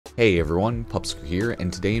Hey everyone, Pupsker here,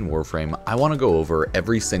 and today in Warframe, I want to go over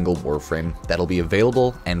every single Warframe that'll be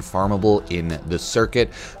available and farmable in the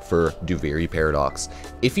circuit for Duviri Paradox.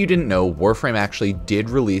 If you didn't know, Warframe actually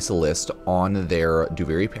did release a list on their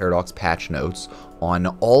Duviri Paradox patch notes on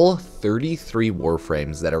all 33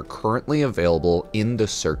 Warframes that are currently available in the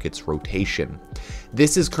circuit's rotation.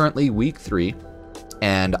 This is currently week 3.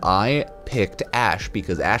 And I picked Ash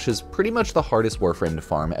because Ash is pretty much the hardest Warframe to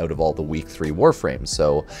farm out of all the week 3 Warframes.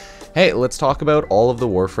 So, hey, let's talk about all of the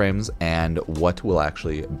Warframes and what will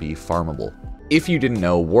actually be farmable. If you didn't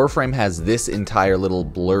know, Warframe has this entire little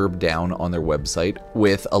blurb down on their website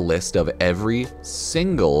with a list of every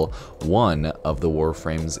single one of the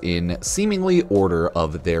Warframes in seemingly order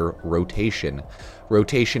of their rotation.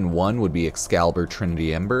 Rotation 1 would be Excalibur,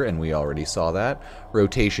 Trinity, Ember, and we already saw that.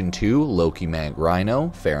 Rotation 2, Loki, Rhino,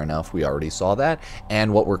 fair enough, we already saw that.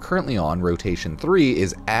 And what we're currently on, Rotation 3,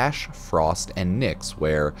 is Ash, Frost, and Nyx,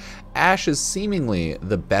 where Ash is seemingly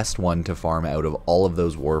the best one to farm out of all of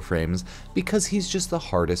those Warframes because he's just the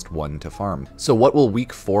hardest one to farm. So what will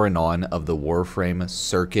week 4 and on of the Warframe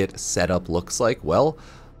circuit setup looks like? Well,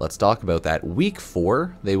 let's talk about that. Week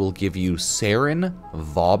 4, they will give you Saryn,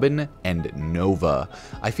 Vauban, and Nova.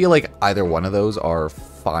 I feel like either one of those are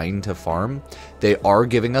fine to farm. They are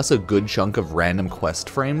giving us a good chunk of random quest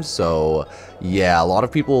frames, so yeah, a lot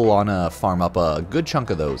of people want to farm up a good chunk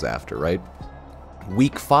of those after, right?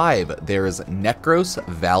 Week 5, there's Nekros,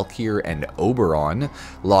 Valkyr, and Oberon. A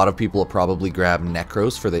lot of people will probably grab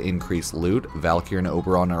Nekros for the increased loot. Valkyr and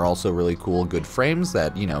Oberon are also really cool, good frames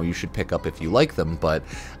that, you know, you should pick up if you like them, but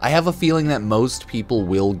I have a feeling that most people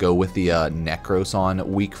will go with the Nekros on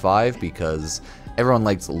week 5 because everyone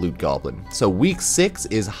likes Loot Goblin. So week 6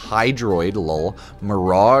 is Hydroid, lol,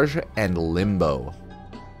 Mirage, and Limbo.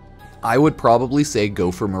 I would probably say go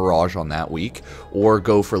for Mirage on that week, or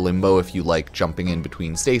go for Limbo if you like jumping in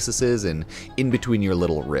between stasises and in between your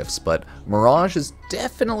little rifts, but Mirage is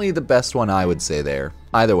definitely the best one I would say there.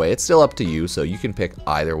 Either way, it's still up to you, so you can pick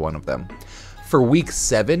either one of them. For week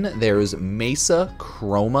 7, there's Mesa,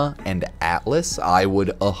 Chroma, and Atlas. I would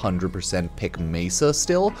 100% pick Mesa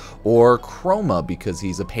still, or Chroma because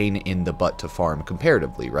he's a pain in the butt to farm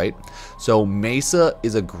comparatively, right? So Mesa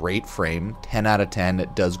is a great frame, 10 out of 10,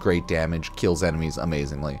 it does great damage, kills enemies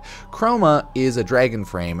amazingly. Chroma is a dragon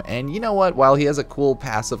frame, and you know what, while he has a cool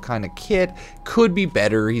passive kind of kit, could be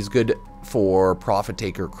better, he's good for profit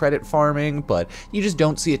taker credit farming, but you just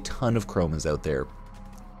don't see a ton of Chromas out there.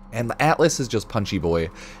 And Atlas is just punchy boy.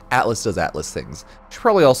 Atlas does Atlas things. Should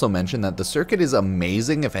probably also mention that the circuit is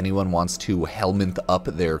amazing if anyone wants to helmet up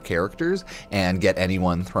their characters and get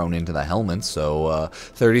anyone thrown into the helmets. So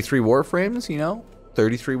 33 Warframes, you know,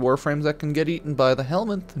 33 Warframes that can get eaten by the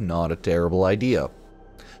helmet, not a terrible idea.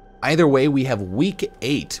 Either way, we have week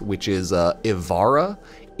 8, which is Ivara,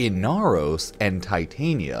 Inaros, and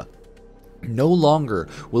Titania. No longer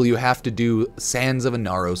will you have to do Sands of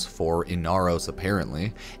Inaros for Inaros,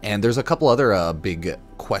 apparently. And there's a couple other big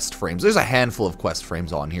quest frames. There's a handful of quest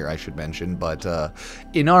frames on here, I should mention, but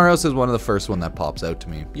Inaros is one of the first one that pops out to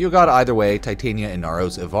me. You got either way, Titania,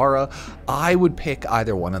 Inaros, Ivara. I would pick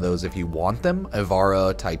either one of those if you want them.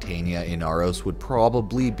 Ivara, Titania, Inaros would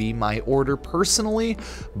probably be my order personally,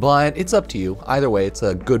 but it's up to you. Either way, it's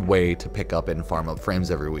a good way to pick up and farm up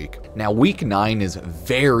frames every week. Now, week 9 is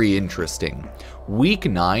very interesting. Week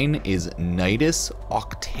 9 is Nidus,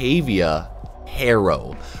 Octavia,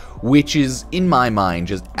 Harrow, which is, in my mind,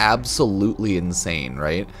 just absolutely insane,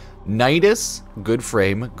 right? Nidus, good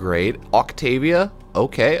frame, great. Octavia,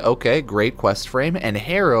 okay, great quest frame. And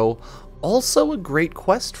Harrow, also a great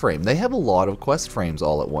quest frame. They have a lot of quest frames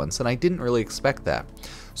all at once, and I didn't really expect that.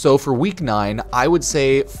 So for week 9, I would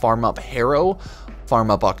say farm up Harrow,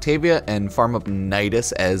 farm up Octavia, and farm up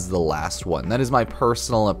Nidus as the last one. That is my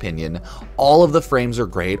personal opinion. All of the frames are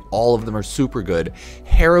great. All of them are super good.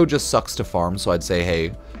 Harrow just sucks to farm, so I'd say,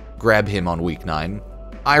 hey, grab him on week 9.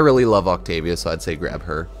 I really love Octavia, so I'd say grab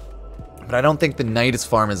her. But I don't think the Nidus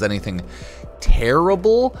farm is anything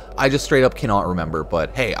terrible. I just straight up cannot remember.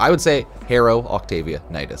 But hey, I would say Harrow, Octavia,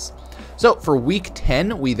 Nidus. So for week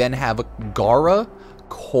 10, we then have Gara,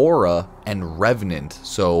 Khora, and Revenant.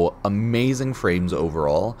 So amazing frames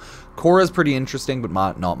overall. Khora is pretty interesting, but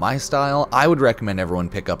not my style. I would recommend everyone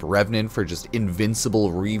pick up Revenant for just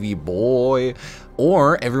invincible Reeve boy,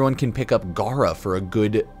 or everyone can pick up Gara for a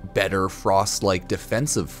good, better Frost-like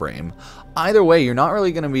defensive frame. Either way, you're not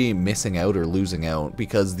really going to be missing out or losing out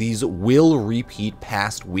because these will repeat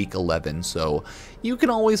past week 11, so you can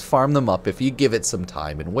always farm them up if you give it some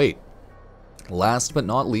time and wait. Last but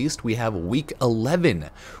not least, we have week 11,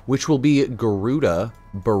 which will be Garuda,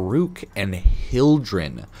 Baruuk, and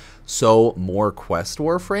Hildryn. So more quest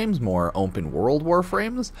Warframes, more open world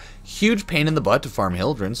Warframes. Huge pain in the butt to farm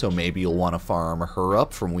Hildryn, so maybe you'll want to farm her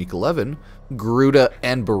up from week 11. Garuda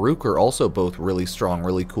and Baruuk are also both really strong,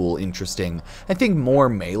 really cool, interesting. I think more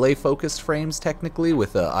melee focused frames technically,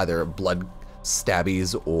 with either blood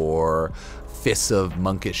stabbies or fists of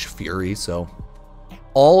monkish fury. So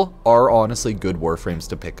all are honestly good Warframes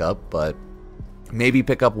to pick up, but maybe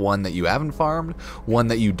pick up one that you haven't farmed, one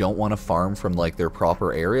that you don't want to farm from like their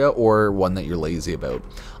proper area, or one that you're lazy about.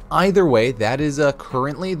 Either way, that is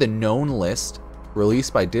currently the known list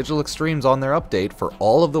released by Digital Extremes on their update for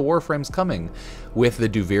all of the Warframes coming, with the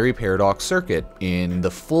Duviri Paradox circuit in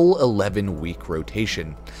the full 11-week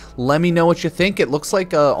rotation. Let me know what you think. It looks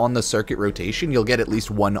like on the circuit rotation, you'll get at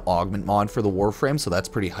least one augment mod for the Warframe, so that's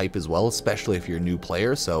pretty hype as well, especially if you're a new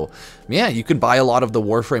player. So yeah, you can buy a lot of the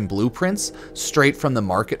Warframe blueprints straight from the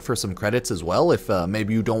market for some credits as well. If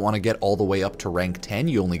maybe you don't want to get all the way up to rank 10,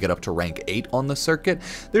 you only get up to rank 8 on the circuit.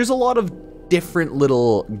 There's a lot of different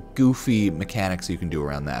little goofy mechanics you can do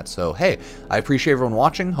around that. So hey, I appreciate everyone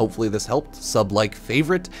watching. Hopefully this helped. Sub, like,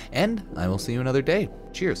 favorite, and I will see you another day.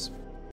 Cheers.